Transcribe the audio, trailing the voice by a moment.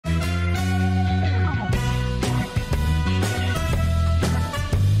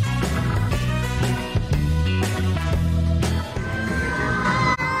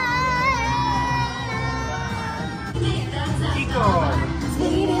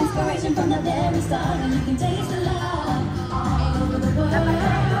I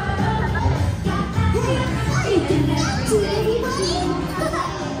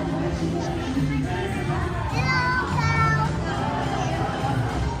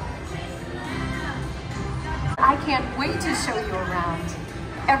can't wait to show you around.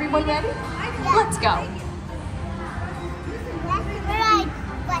 Everyone ready? Let's go.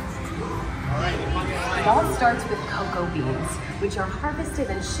 It all starts with cocoa beans, which are harvested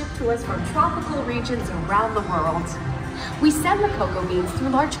and shipped to us from tropical regions around the world. We send the cocoa beans through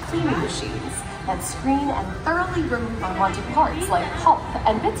large cleaning machines that screen and thoroughly remove unwanted parts like pulp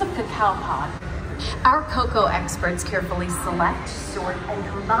and bits of cacao pod. Our cocoa experts carefully select, sort, and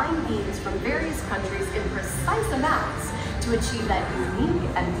combine beans from various countries in precise amounts to achieve that unique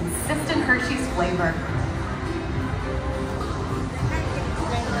and consistent Hershey's flavor.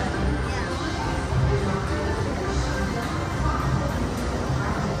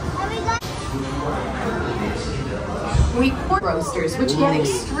 We pour roasters, which get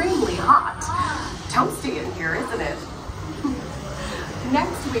extremely hot. Toasty in here, isn't it?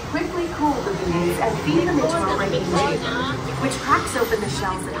 Next, we quickly cool the beans and feed them into a raking chamber, which cracks open the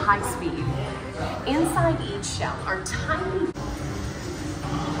shells at high speed. Inside each shell are tiny...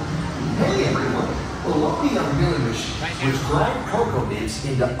 Hey everyone! Colombia milling machine, which grind cocoa nibs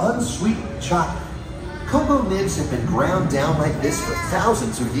into unsweetened chocolate. Cocoa nibs have been ground down like this for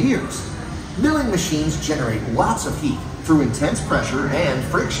thousands of years. Milling machines generate lots of heat through intense pressure and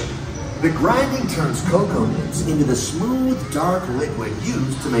friction. The grinding turns cocoa nibs into the smooth, dark liquid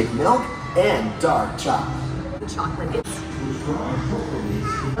used to make milk and dark chocolate. Chocolate is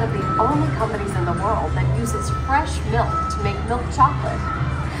one of the only companies in the world that uses fresh milk to make milk chocolate.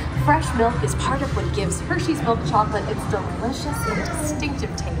 Fresh milk is part of what gives Hershey's milk chocolate its delicious and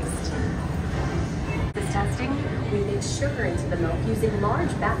distinctive taste. This testing, we mix sugar into the milk using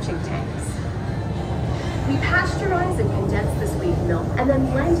large batching tanks. We pasteurize and condense the sweetened milk and then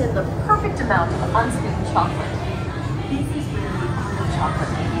blend in the perfect amount of unsweetened chocolate. This is where the art of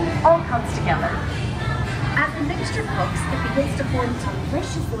chocolate making all comes together. As the mixture cooks, it begins to form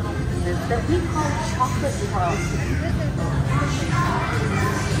delicious little pieces that we call chocolate pearls.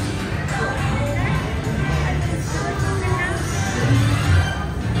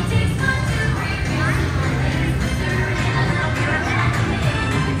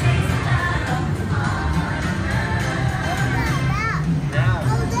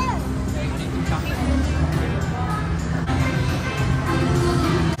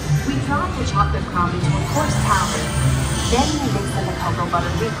 Chocolate crumb into a coarse powder. Then we mix in the cocoa butter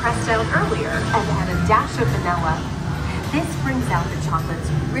we pressed out earlier and add a dash of vanilla. This brings out the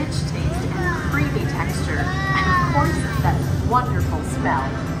chocolate's rich taste and creamy texture, and of course that wonderful smell.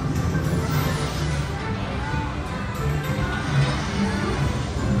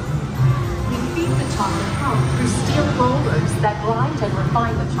 We feed the chocolate crumb through steel rollers that grind and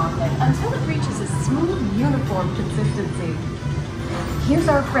refine the chocolate until it reaches a smooth, uniform consistency. Here's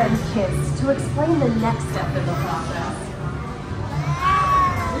our friend Kiss to explain the next step in the process.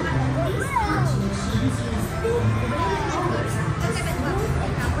 These punch machines use big round rollers to smooth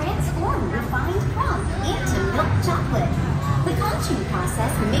and transform refined crumb into milk chocolate. The conching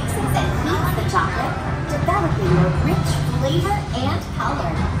process mixes and heats the chocolate, developing a rich flavor and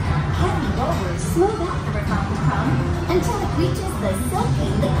color. Heavy rollers smooth out the refined crumb until it reaches the silky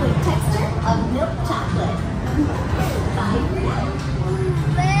liquid texture of milk chocolate.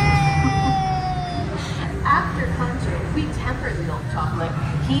 After conching, we temper the milk chocolate,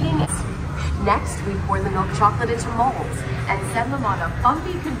 heating it. Next, we pour the milk chocolate into molds and send them on a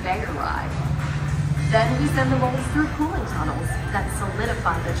bumpy conveyor ride. Then we send the molds through cooling tunnels that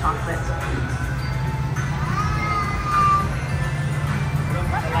solidify the chocolate.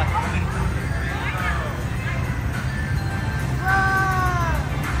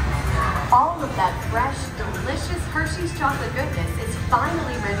 All of that fresh, delicious Hershey's chocolate goodness is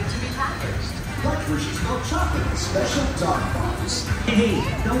finally ready to be packaged. Like Hershey's milk chocolate with special dark box. Hey,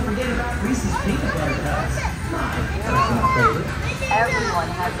 don't forget about Reese's peanut butter cups. My personal favorite.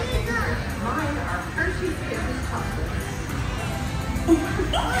 Everyone has a favorite. Mine are Hershey's Kisses chocolate.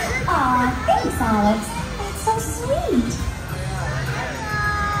 Aw, thanks, Alex. That's so sweet.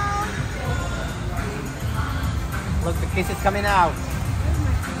 Look, the kiss is coming out.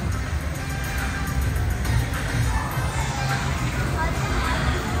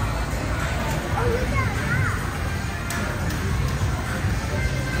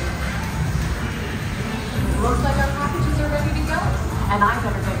 Looks like our packages are ready to go. And I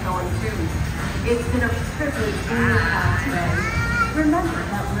better get going too. It's been a privilege being your pal today. Remember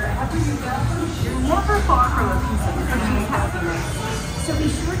that wherever you go, you're never far from a piece of Hershey's happiness. So be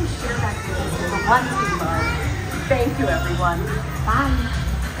sure to share that goodness with One team mug. Thank you, everyone. Bye.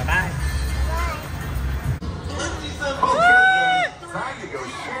 Bye-bye. Okay, time to go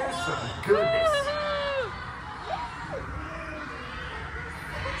share some goodness.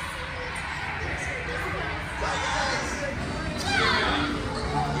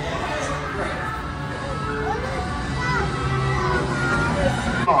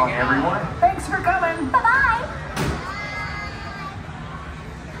 Come on, everyone.